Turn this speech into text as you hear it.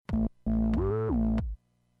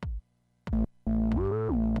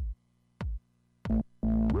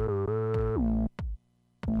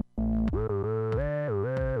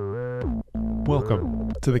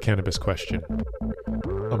Welcome to the Cannabis Question,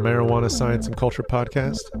 a marijuana science and culture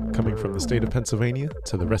podcast coming from the state of Pennsylvania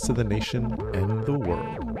to the rest of the nation and the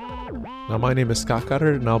world. Now, my name is Scott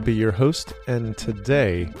Goddard, and I'll be your host, and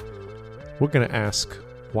today we're going to ask,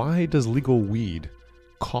 why does legal weed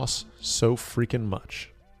cost so freaking much?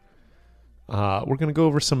 We're going to go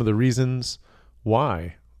over some of the reasons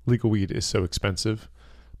why legal weed is so expensive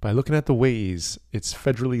by looking at the ways its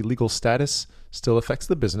federally legal status still affects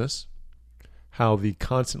the business, how the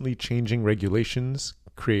constantly changing regulations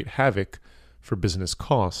create havoc for business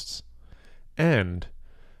costs, and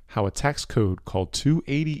how a tax code called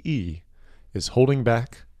 280E is holding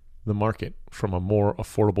back the market from a more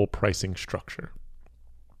affordable pricing structure.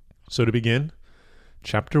 So to begin,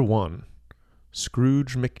 Chapter 1,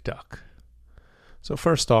 Scrooge McDuck. So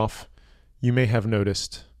first off, you may have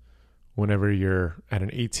noticed whenever you're at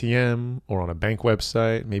an ATM or on a bank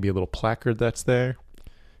website, maybe a little placard that's there.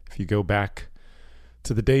 If you go back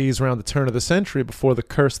to the days around the turn of the century before the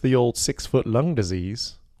curse of the old 6-foot lung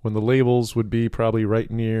disease, when the labels would be probably right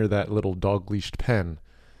near that little dog-leashed pen,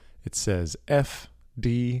 it says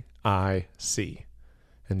FDIC.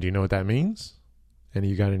 And do you know what that means? And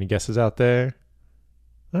you got any guesses out there?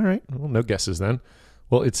 All right, well, no guesses then.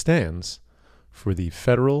 Well, it stands for the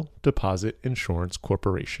Federal Deposit Insurance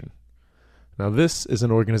Corporation. Now, this is an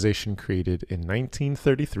organization created in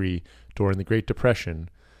 1933 during the Great Depression,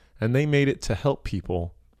 and they made it to help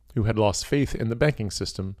people who had lost faith in the banking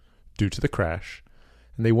system due to the crash,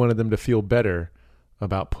 and they wanted them to feel better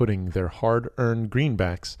about putting their hard-earned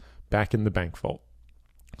greenbacks back in the bank vault.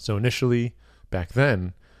 So initially, back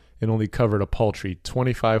then, it only covered a paltry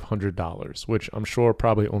 $2,500, which I'm sure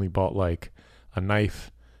probably only bought like a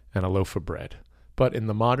knife and a loaf of bread. But in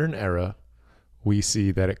the modern era, we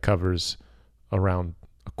see that it covers around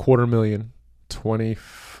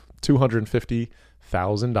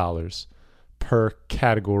 $250,000 per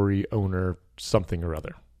category owner, something or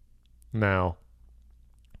other. Now,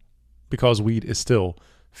 because weed is still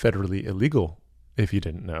federally illegal, if you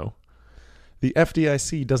didn't know, the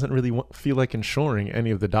FDIC doesn't really feel like insuring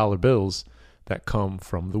any of the dollar bills that come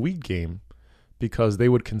from the weed game because they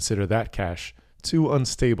would consider that cash too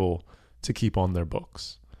unstable to keep on their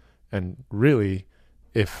books. And really,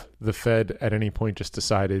 if the Fed at any point just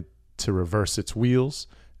decided to reverse its wheels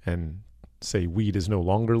and say weed is no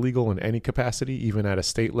longer legal in any capacity, even at a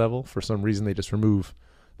state level, for some reason they just remove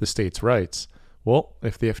the state's rights, well,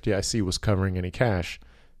 if the FDIC was covering any cash,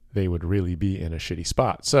 they would really be in a shitty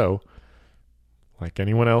spot. So, like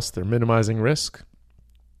anyone else, they're minimizing risk,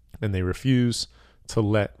 and they refuse to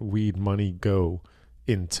let weed money go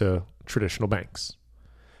into traditional banks.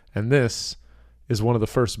 And this is one of the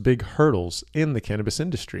first big hurdles in the cannabis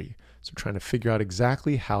industry. So trying to figure out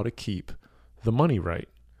exactly how to keep the money right.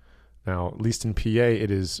 Now, at least in PA,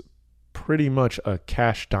 it is pretty much a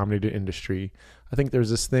cash-dominated industry. I think there's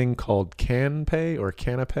this thing called CanPay or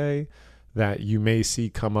Canapay that you may see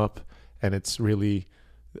come up, and it's really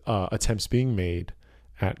attempts being made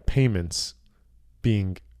at payments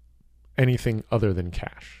being anything other than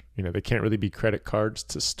cash. You know, they can't really be credit cards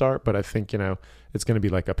to start, but I think, it's going to be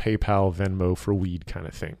like a PayPal, Venmo for weed kind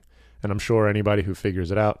of thing. And I'm sure anybody who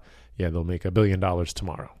figures it out, they'll make $1 billion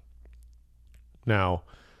tomorrow. Now,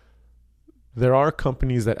 there are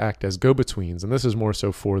companies that act as go-betweens, and this is more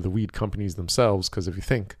so for the weed companies themselves, because if you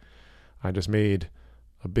think, I just made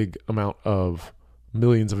a big amount of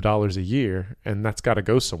millions of dollars a year, and that's got to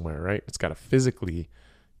go somewhere, right? It's got to physically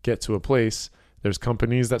get to a place. There's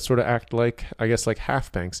companies that sort of act like, I guess, like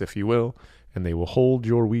half banks, if you will, and they will hold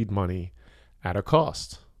your weed money at a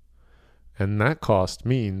cost. And that cost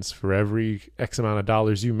means for every X amount of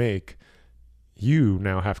dollars you make, you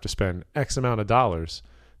now have to spend X amount of dollars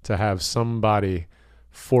to have somebody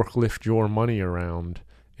forklift your money around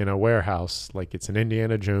in a warehouse like it's an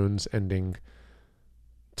Indiana Jones ending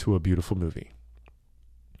to a beautiful movie.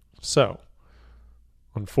 So,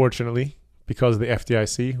 unfortunately, because of the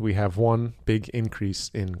FDIC, we have one big increase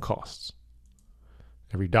in costs.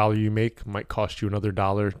 Every dollar you make might cost you another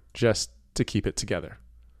dollar just to keep it together.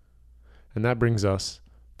 And that brings us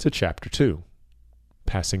to Chapter 2,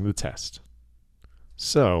 Passing the Test.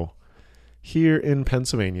 So, here in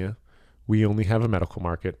Pennsylvania, we only have a medical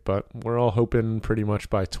market, but we're all hoping pretty much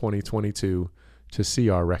by 2022 to see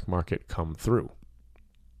our rec market come through.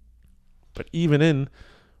 But even in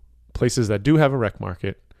places that do have a rec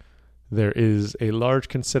market, there is a large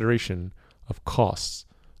consideration of costs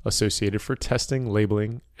associated for testing,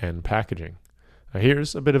 labeling, and packaging. Now,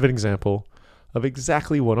 here's a bit of an example of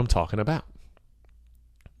exactly what I'm talking about.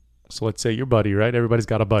 So let's say your buddy, right? Everybody's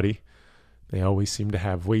got a buddy. They always seem to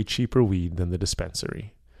have way cheaper weed than the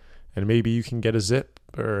dispensary. And maybe you can get a zip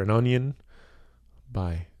or an onion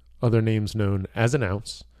by other names known as an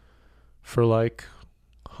ounce, for like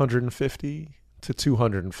 150 to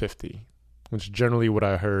 250, which is generally what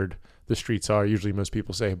I heard the streets are. Usually most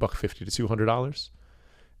people say $150 to $200.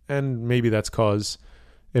 And maybe that's because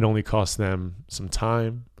it only costs them some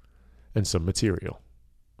time and some material.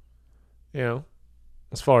 You know,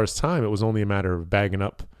 as far as time, it was only a matter of bagging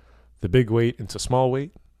up the big weight into small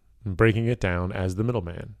weight and breaking it down as the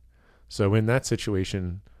middleman. So in that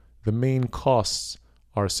situation, the main costs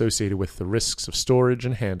are associated with the risks of storage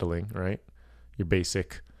and handling, right? Your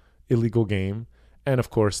basic illegal game, and of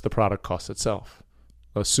course the product cost itself.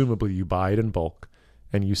 Assumably you buy it in bulk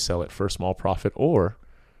and you sell it for a small profit, or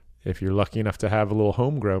if you're lucky enough to have a little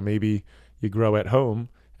home grow, maybe you grow at home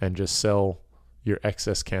and just sell your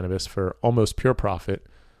excess cannabis for almost pure profit.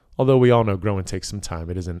 Although we all know growing takes some time.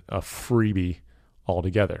 It isn't a freebie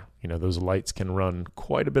altogether. You know, those lights can run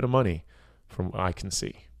quite a bit of money from what I can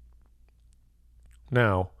see.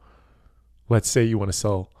 Now, let's say you want to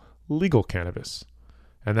sell legal cannabis,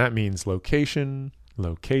 and that means location,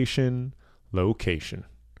 location, location.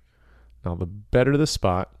 Now, the better the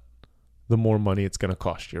spot, the more money it's going to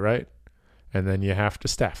cost you, right? And then you have to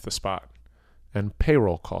staff the spot, and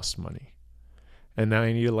payroll costs money. And now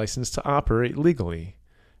you need a license to operate legally.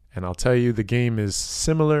 And I'll tell you, the game is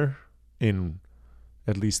similar in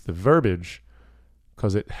at least the verbiage,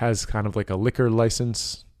 because it has kind of like a liquor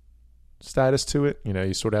license status to it. You know,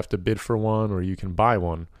 you sort of have to bid for one, or you can buy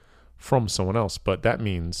one from someone else. But that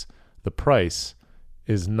means the price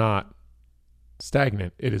is not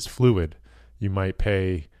stagnant. It is fluid. You might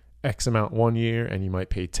pay X amount one year, and you might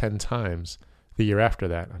pay 10 times the year after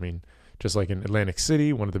that. I mean, just like in Atlantic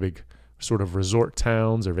City, one of the big sort of resort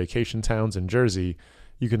towns or vacation towns in Jersey,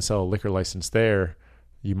 you can sell a liquor license there.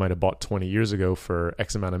 You might have bought 20 years ago for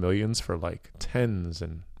X amount of millions for like tens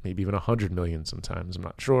and maybe even 100 million sometimes. I'm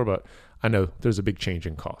not sure, but I know there's a big change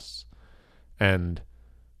in costs. And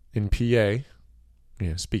in PA, you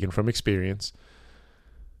know, speaking from experience,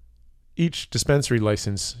 each dispensary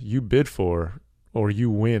license you bid for, or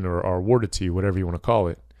you win or are awarded to you, whatever you want to call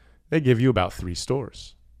it, they give you about 3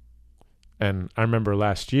 stores. And I remember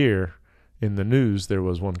last year in the news, there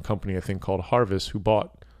was one company, I think called Harvest, who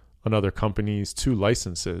bought another company's 2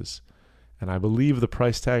 licenses. And I believe the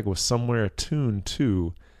price tag was somewhere attuned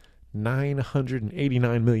to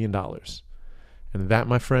 $989 million. And that,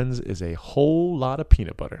 my friends, is a whole lot of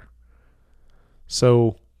peanut butter.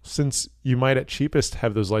 So since you might at cheapest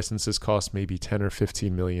have those licenses cost maybe 10 or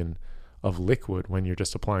 15 million of liquid when you're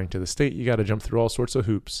just applying to the state, you got to jump through all sorts of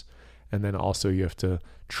hoops. And then also you have to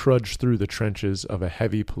trudge through the trenches of a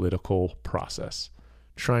heavy political process,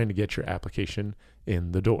 trying to get your application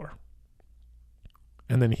in the door.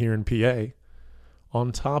 And then here in PA,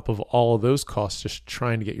 on top of all of those costs, just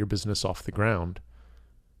trying to get your business off the ground,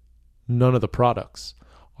 none of the products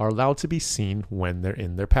are allowed to be seen when they're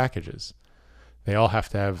in their packages. They all have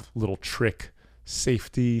to have little trick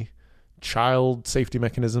child safety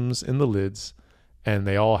mechanisms in the lids, and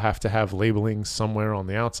they all have to have labeling somewhere on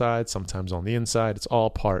the outside, sometimes on the inside. It's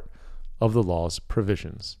all part of the law's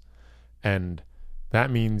provisions. And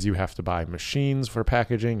that means you have to buy machines for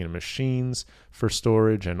packaging and machines for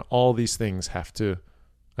storage, and all these things have to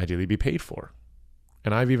ideally be paid for.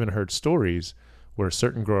 And I've even heard stories where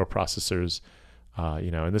certain grower processors,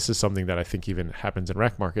 and this is something that I think even happens in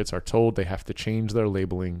rec markets, are told they have to change their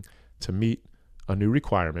labeling to meet a new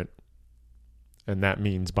requirement. And that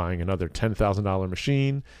means buying another $10,000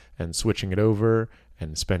 machine and switching it over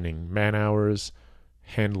and spending man hours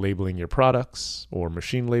hand labeling your products or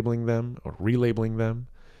machine labeling them or relabeling them.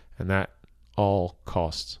 And that all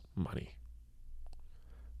costs money.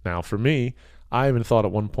 Now, for me, I even thought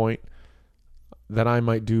at one point that I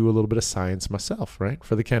might do a little bit of science myself, right?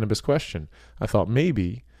 For the cannabis question. I thought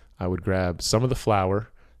maybe I would grab some of the flower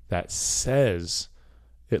that says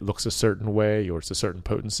it looks a certain way or it's a certain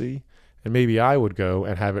potency, and maybe I would go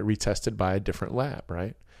and have it retested by a different lab,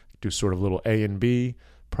 right? Do sort of little A and B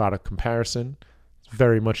product comparison. It's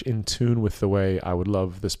very much in tune with the way I would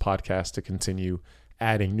love this podcast to continue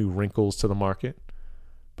adding new wrinkles to the market.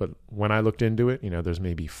 But when I looked into it, there's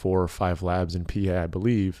maybe 4 or 5 labs in PA, I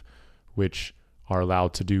believe, which are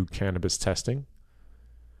allowed to do cannabis testing.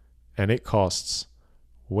 And it costs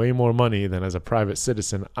way more money than as a private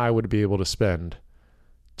citizen I would be able to spend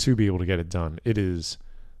to be able to get it done. It is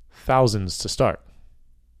thousands to start.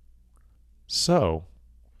 So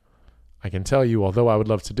I can tell you, although I would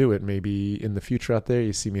love to do it, maybe in the future out there,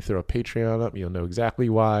 you see me throw a Patreon up, you'll know exactly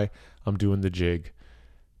why I'm doing the jig.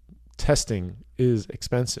 Testing is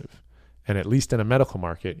expensive. And at least in a medical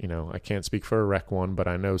market, I can't speak for a rec one, but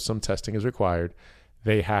I know some testing is required.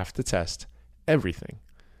 They have to test everything.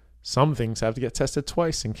 Some things have to get tested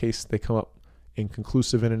twice in case they come up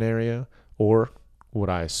inconclusive in an area, or what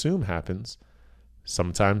I assume happens,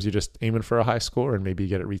 sometimes you're just aiming for a high score and maybe you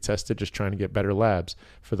get it retested, just trying to get better labs.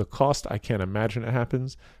 For the cost, I can't imagine it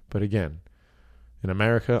happens. But again, in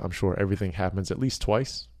America, I'm sure everything happens at least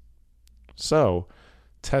twice. So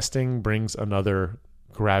testing brings another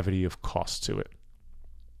gravity of cost to it.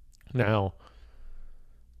 Now,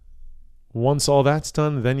 once all that's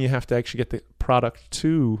done, then you have to actually get the product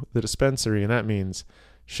to the dispensary, and that means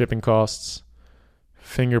shipping costs,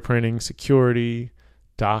 fingerprinting, security,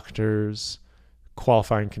 doctors,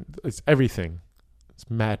 qualifying. It's everything. It's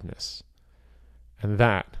madness. And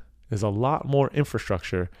that is a lot more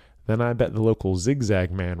infrastructure than I bet the local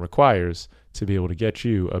zigzag man requires to be able to get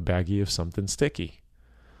you a baggie of something sticky.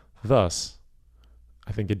 Thus,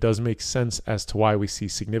 I think it does make sense as to why we see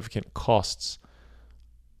significant costs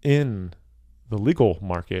in the legal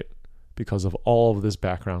market because of all of this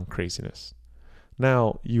background craziness.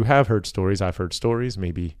 Now, you have heard stories, I've heard stories,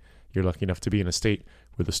 maybe you're lucky enough to be in a state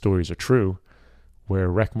where the stories are true, where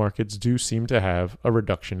rec markets do seem to have a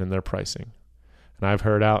reduction in their pricing. And I've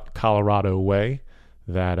heard out Colorado way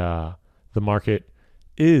that the market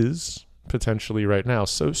is potentially right now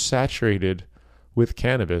so saturated with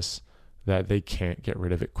cannabis that they can't get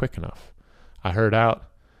rid of it quick enough. I heard out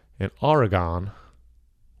in Oregon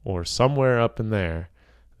or somewhere up in there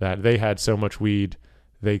that they had so much weed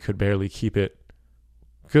they could barely keep it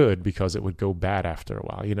good because it would go bad after a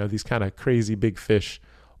while. You know, these kind of crazy big fish,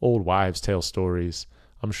 old wives' tale stories.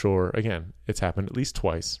 I'm sure, again, it's happened at least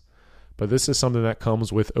twice. But this is something that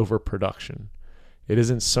comes with overproduction. It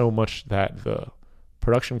isn't so much that the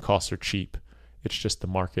production costs are cheap. It's just the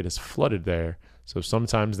market is flooded there. So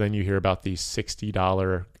sometimes then you hear about these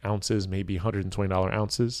 $60 ounces, maybe $120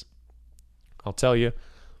 ounces. I'll tell you,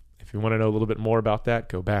 if you want to know a little bit more about that,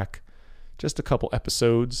 go back just a couple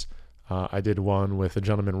episodes. I did one with a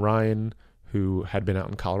gentleman, Ryan, who had been out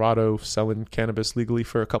in Colorado selling cannabis legally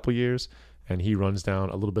for a couple years, and he runs down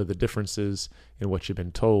a little bit of the differences in what you've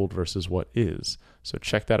been told versus what is. So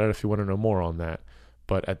check that out if you want to know more on that.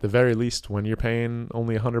 But at the very least, when you're paying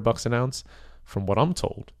only $100 an ounce, from what I'm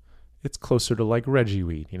told, it's closer to like Reggie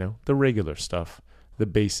weed, you know, the regular stuff, the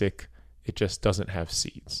basic, it just doesn't have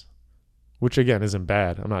seeds. Which again isn't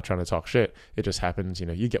bad. I'm not trying to talk shit. It just happens, you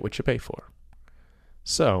know, you get what you pay for.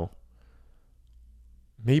 So,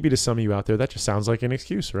 maybe to some of you out there, that just sounds like an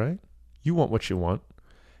excuse, right? You want what you want.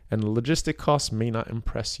 And the logistic costs may not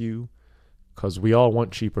impress you because we all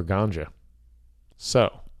want cheaper ganja.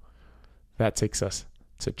 So, that takes us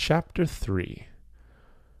to Chapter 3.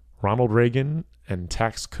 Ronald Reagan and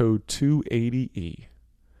Tax Code 280E.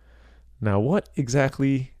 Now, what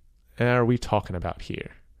exactly are we talking about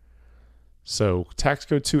here? So, Tax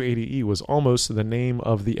Code 280E was almost the name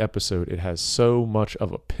of the episode. It has so much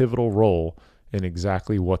of a pivotal role in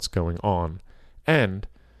exactly what's going on. And,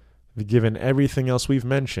 given everything else we've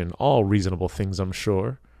mentioned, all reasonable things, I'm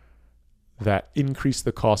sure, that increase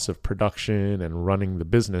the cost of production and running the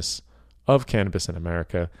business of cannabis in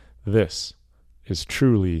America, this is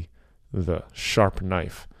truly the sharp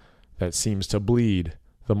knife that seems to bleed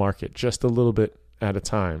the market just a little bit at a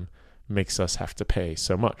time, makes us have to pay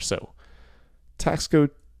so much. So, Tax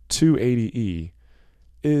Code 280E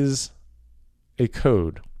is a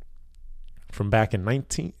code from back in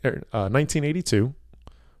 1982,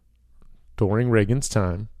 during Reagan's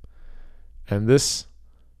time, and this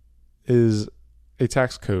is a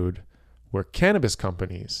tax code where cannabis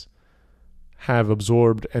companies have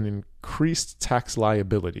absorbed an increased tax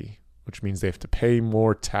liability, which means they have to pay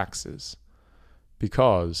more taxes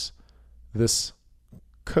because this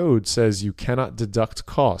code says you cannot deduct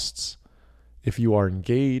costs if you are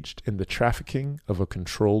engaged in the trafficking of a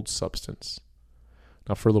controlled substance.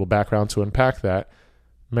 Now, for a little background to unpack that,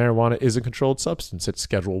 marijuana is a controlled substance. It's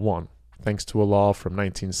Schedule 1, thanks to a law from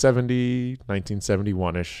 1970,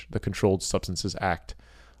 1971-ish, the Controlled Substances Act,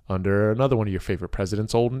 under another one of your favorite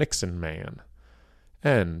presidents, old Nixon man.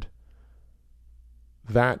 And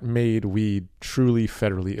that made weed truly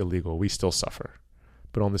federally illegal. We still suffer.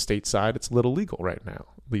 But on the state side, it's a little legal right now.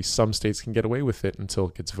 At least some states can get away with it until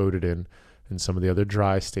it gets voted in some of the other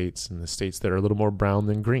dry states and the states that are a little more brown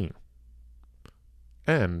than green.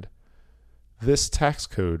 And this tax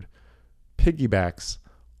code piggybacks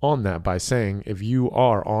on that by saying if you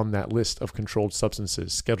are on that list of controlled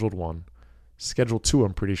substances, Scheduled 1, Schedule 2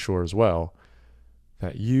 I'm pretty sure as well,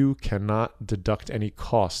 that you cannot deduct any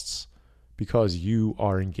costs because you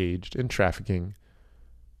are engaged in trafficking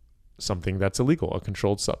something that's illegal, a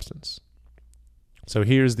controlled substance. So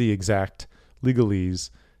here's the exact legalese,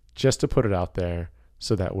 just to put it out there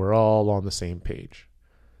so that we're all on the same page.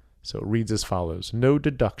 So it reads as follows: no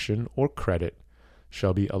deduction or credit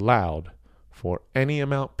shall be allowed for any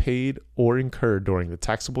amount paid or incurred during the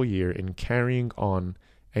taxable year in carrying on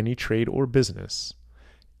any trade or business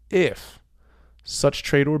if such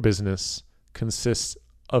trade or business consists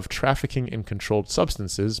of trafficking in controlled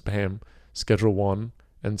substances, BAM, Schedule 1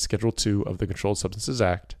 and Schedule 2 of the Controlled Substances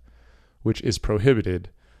Act, which is prohibited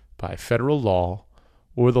by federal law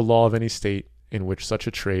or the law of any state in which such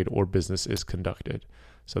a trade or business is conducted.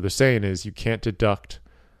 So they're saying is you can't deduct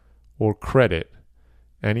or credit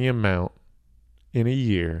any amount in a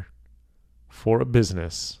year for a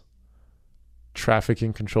business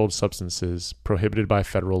trafficking controlled substances prohibited by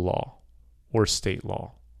federal law or state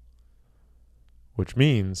law, which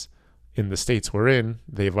means in the states we're in,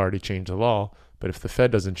 they've already changed the law, but if the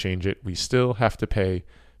Fed doesn't change it, we still have to pay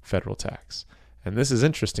federal tax. And this is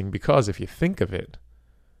interesting because if you think of it,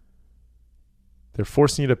 they're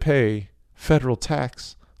forcing you to pay federal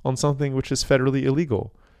tax on something which is federally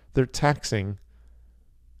illegal. They're taxing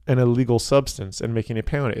an illegal substance and making you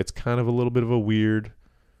pay on it. It's kind of a little bit of a weird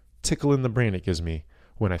tickle in the brain it gives me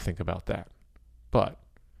when I think about that. But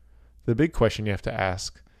the big question you have to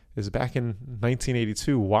ask is, back in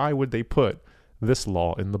 1982, why would they put this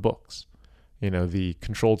law in the books? The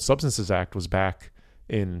Controlled Substances Act was back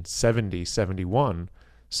in 70, 71.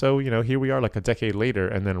 So, here we are like a decade later,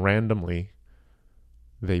 and then randomly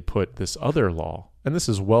they put this other law. And this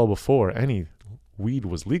is well before any weed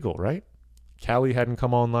was legal, right? Cali hadn't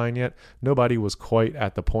come online yet. Nobody was quite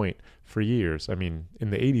at the point for years. I mean,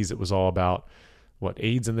 in the 80s, it was all about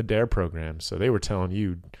AIDS and the DARE program. So they were telling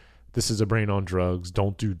you, this is a brain on drugs,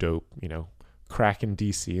 don't do dope, crack in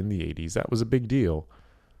DC in the 80s. That was a big deal.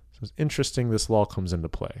 So it's interesting this law comes into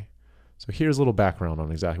play. So here's a little background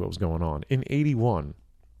on exactly what was going on. In 81,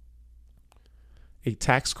 a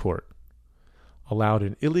tax court allowed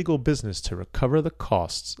an illegal business to recover the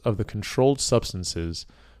costs of the controlled substances,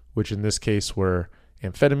 which in this case were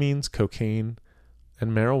amphetamines, cocaine,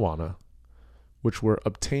 and marijuana, which were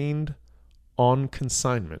obtained on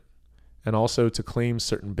consignment, and also to claim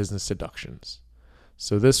certain business deductions.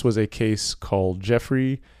 So this was a case called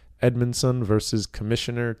Jeffrey Edmondson versus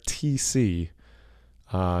Commissioner T.C.,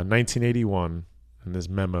 1981, and this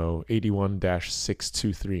memo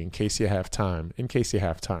 81-623, in case you have time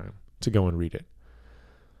to go and read it.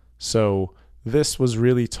 So this was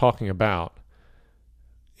really talking about,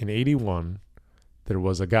 in 81, there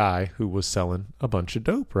was a guy who was selling a bunch of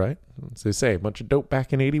dope, right? As they say, a bunch of dope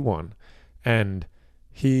back in 81. And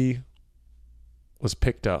he was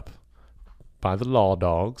picked up by the law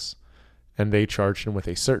dogs, and they charged him with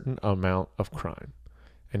a certain amount of crime.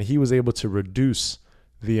 And he was able to reduce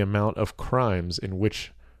the amount of crimes in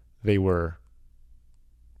which they were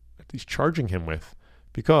at least charging him with,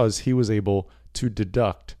 because he was able to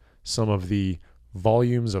deduct some of the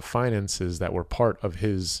volumes of finances that were part of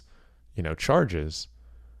his, charges,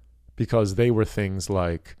 because they were things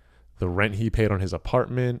like the rent he paid on his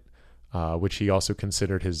apartment, which he also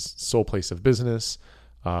considered his sole place of business,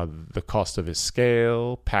 the cost of his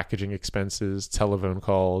scale, packaging expenses, telephone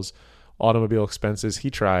calls, automobile expenses.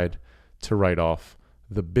 He tried to write off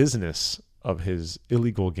the business of his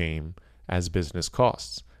illegal game as business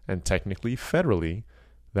costs. And technically, federally,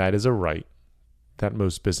 that is a right that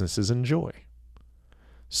most businesses enjoy.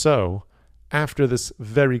 So, after this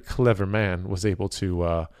very clever man was able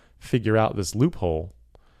to figure out this loophole,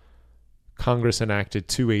 Congress enacted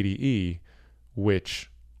 280E,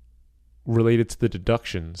 which related to the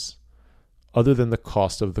deductions other than the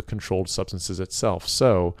cost of the controlled substances itself.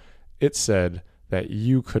 So it said that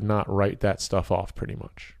you could not write that stuff off pretty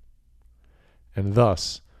much. And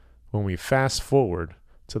thus, when we fast forward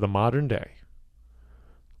to the modern day,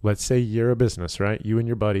 let's say you're a business, right? You and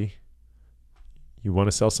your buddy, you want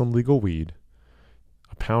to sell some legal weed.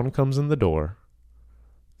 A pound comes in the door.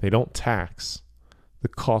 They don't tax the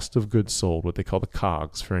cost of goods sold, what they call the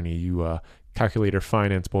COGS, for any of you calculator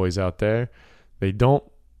finance boys out there. They don't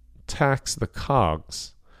tax the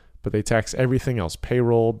COGS, but they tax everything else.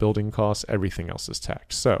 Payroll, building costs, everything else is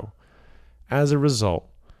taxed. So, as a result,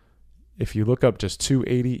 if you look up just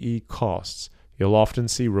 280E costs, you'll often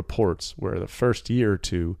see reports where the first year or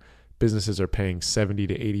two, businesses are paying 70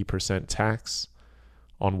 to 80% tax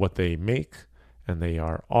on what they make, and they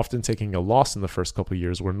are often taking a loss in the first couple of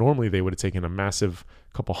years, where normally they would have taken a massive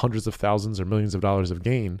couple hundreds of thousands or millions of dollars of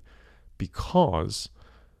gain, because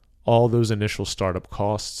all those initial startup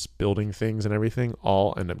costs, building things and everything,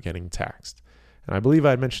 all end up getting taxed. And I believe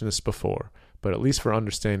I had mentioned this before, but at least for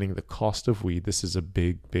understanding the cost of weed, this is a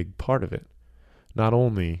big, big part of it. Not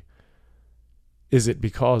only is it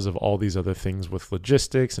because of all these other things with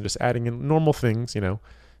logistics and just adding in normal things,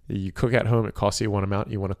 You cook at home, it costs you one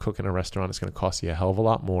amount. You want to cook in a restaurant, it's going to cost you a hell of a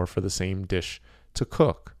lot more for the same dish to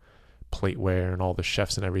cook. Plateware and all the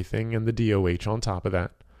chefs and everything, and the DOH on top of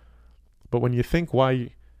that. But when you think why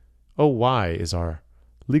is our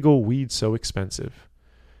legal weed so expensive?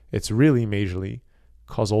 It's really majorly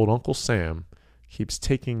because old Uncle Sam keeps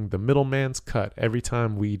taking the middleman's cut every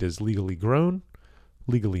time weed is legally grown,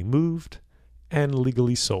 legally moved, and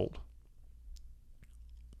legally sold.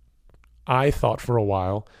 I thought for a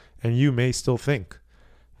while, and you may still think,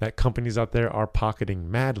 that companies out there are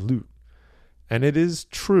pocketing mad loot. And it is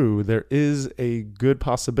true, there is a good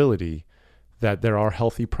possibility that there are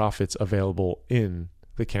healthy profits available in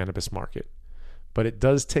the cannabis market. But it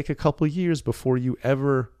does take a couple of years before you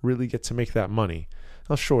ever really get to make that money.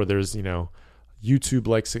 Now, sure, there's,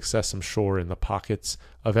 YouTube-like success, I'm sure, in the pockets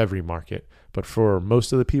of every market. But for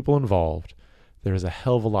most of the people involved, there's a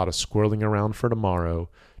hell of a lot of squirreling around for tomorrow,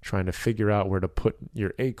 trying to figure out where to put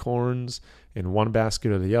your acorns in one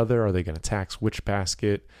basket or the other. Are they going to tax which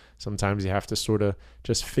basket? Sometimes you have to sort of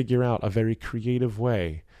just figure out a very creative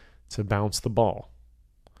way to bounce the ball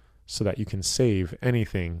so that you can save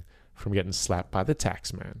anything from getting slapped by the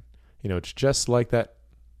tax man. It's just like that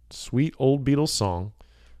sweet old Beatles song,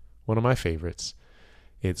 one of my favorites.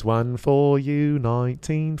 It's 1 for you,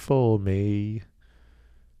 19 for me.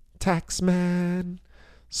 Tax man.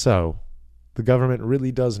 So the government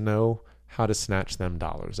really does know how to snatch them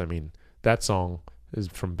dollars. I mean, that song is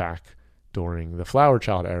from back during the Flower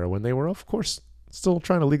Child era when they were, of course, still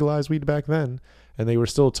trying to legalize weed back then. And they were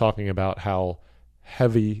still talking about how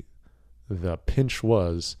heavy the pinch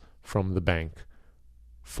was from the bank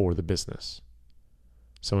for the business.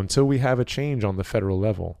 So until we have a change on the federal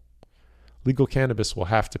level, legal cannabis will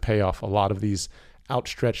have to pay off a lot of these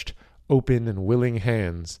outstretched, open, and willing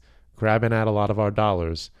hands grabbing at a lot of our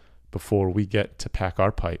dollars before we get to pack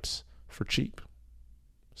our pipes for cheap.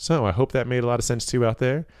 So I hope that made a lot of sense to you out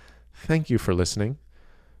there. Thank you for listening.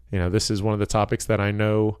 This is one of the topics that I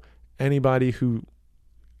know anybody who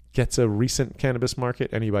gets a recent cannabis market,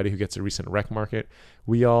 anybody who gets a recent rec market,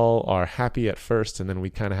 we all are happy at first, and then we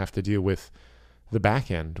kind of have to deal with the back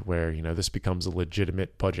end where, this becomes a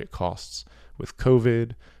legitimate budget costs. With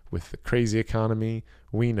COVID, with the crazy economy,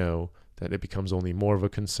 we know that it becomes only more of a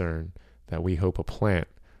concern that we hope a plant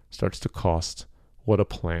starts to cost what a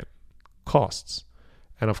plant costs.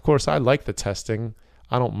 And of course, I like the testing.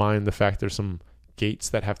 I don't mind the fact there's some gates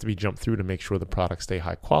that have to be jumped through to make sure the products stay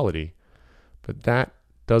high quality. But that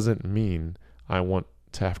doesn't mean I want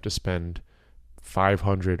to have to spend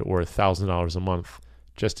 $500 or $1,000 a month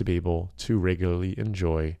just to be able to regularly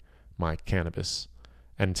enjoy my cannabis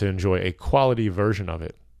and to enjoy a quality version of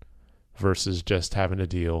it versus just having to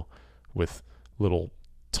deal with little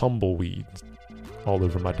tumbleweeds all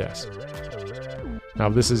over my desk. Now,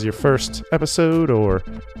 if this is your first episode or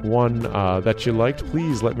one that you liked,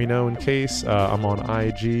 please let me know in case. I'm on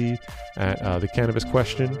IG at The Cannabis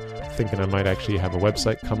Question. Thinking I might actually have a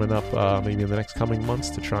website coming up maybe in the next coming months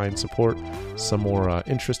to try and support some more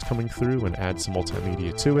interest coming through and add some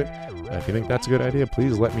multimedia to it. If you think that's a good idea,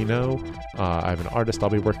 please let me know. I have an artist I'll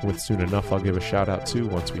be working with soon enough I'll give a shout out to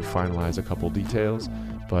once we finalize a couple details.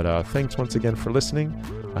 But thanks once again for listening.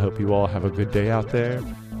 I hope you all have a good day out there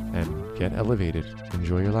and get elevated.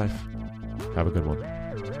 Enjoy your life. Have a good one.